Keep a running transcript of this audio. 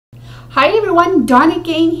Hi everyone, Donna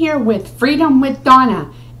again here with Freedom with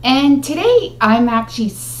Donna, and today I'm actually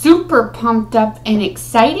super pumped up and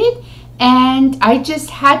excited, and I just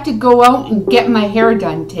had to go out and get my hair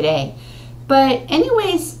done today. But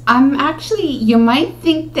anyways, you might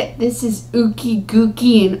think that this is ooky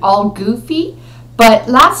gooky and all goofy, but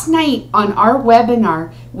last night on our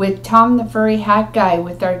webinar with Tomthefurryhatguy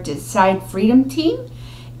with our Decide Freedom team,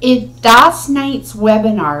 last night's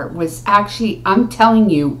webinar was actually, I'm telling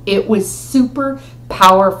you, it was super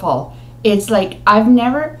powerful. It's like I've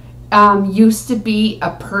never used to be a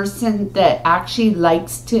person that actually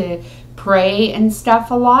likes to pray and stuff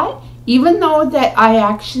a lot, even though that I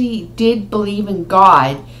actually did believe in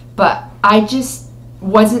God, but I just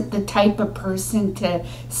wasn't the type of person to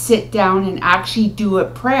sit down and actually do a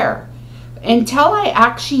prayer until I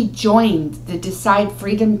actually joined the Decide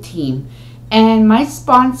Freedom team. And my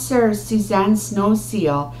sponsor, Suzanne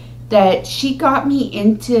Snowseel, that she got me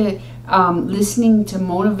into listening to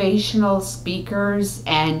motivational speakers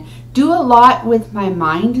and do a lot with my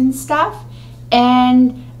mind and stuff.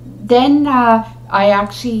 And then I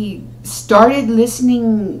actually started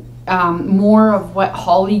listening more of what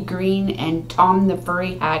Holly Green and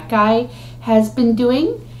Tomthefurryhatguy has been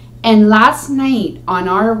doing. And last night on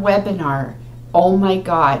our webinar, oh my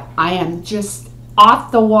God, I am just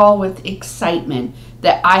off the wall with excitement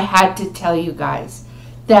that I had to tell you guys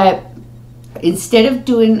that instead of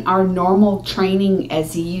doing our normal training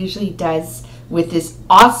as he usually does with his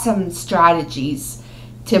awesome strategies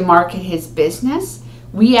to market his business,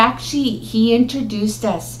 he introduced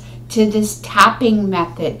us to this tapping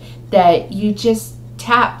method that you just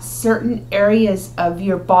tap certain areas of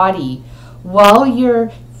your body while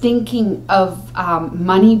you're thinking of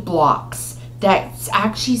money blocks that's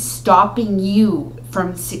actually stopping you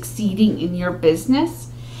from succeeding in your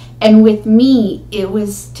business. And with me, it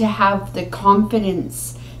was to have the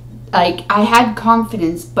confidence. Like, I had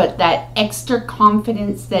confidence, but that extra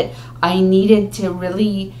confidence that I needed to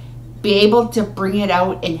really be able to bring it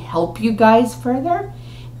out and help you guys further.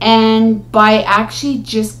 And by actually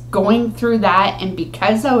just going through that, and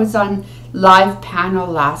because I was on live panel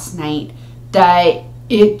last night, that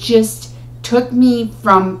it just took me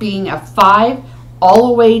from being a 5 all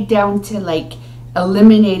the way down to like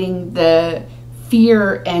eliminating the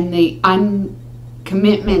fear and the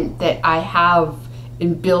uncommitment that I have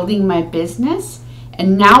in building my business.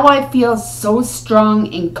 And now I feel so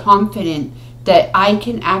strong and confident that I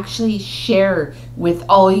can actually share with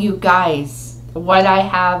all you guys what I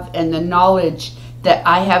have and the knowledge that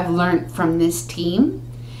I have learned from this team.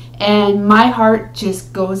 And my heart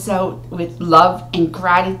just goes out with love and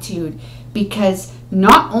gratitude, because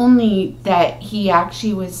not only that he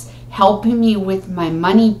actually was helping me with my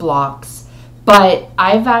money blocks, but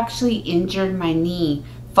I've actually injured my knee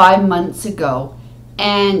 5 months ago.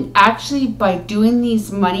 And actually by doing these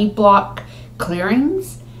money block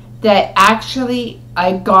clearings, that actually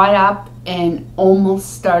I got up and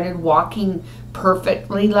almost started walking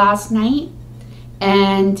perfectly last night.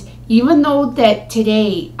 And even though that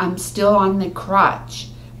today I'm still on the crutch,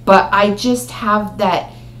 but I just have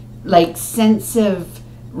that like sense of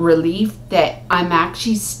relief that I'm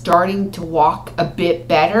actually starting to walk a bit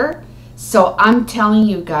better. So I'm telling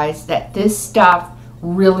you guys that this stuff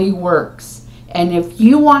really works. And if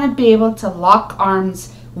you want to be able to lock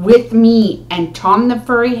arms with me and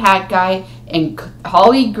Tomthefurryhatguy and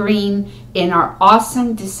Holly Green in our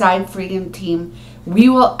awesome Decide Freedom team, we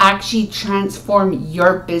will actually transform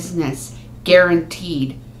your business,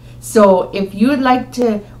 guaranteed. So if you would like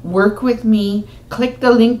to work with me, click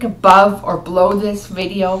the link above or below this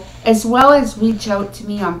video, as well as reach out to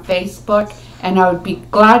me on Facebook, and I would be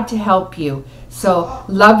glad to help you. So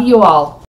love you all.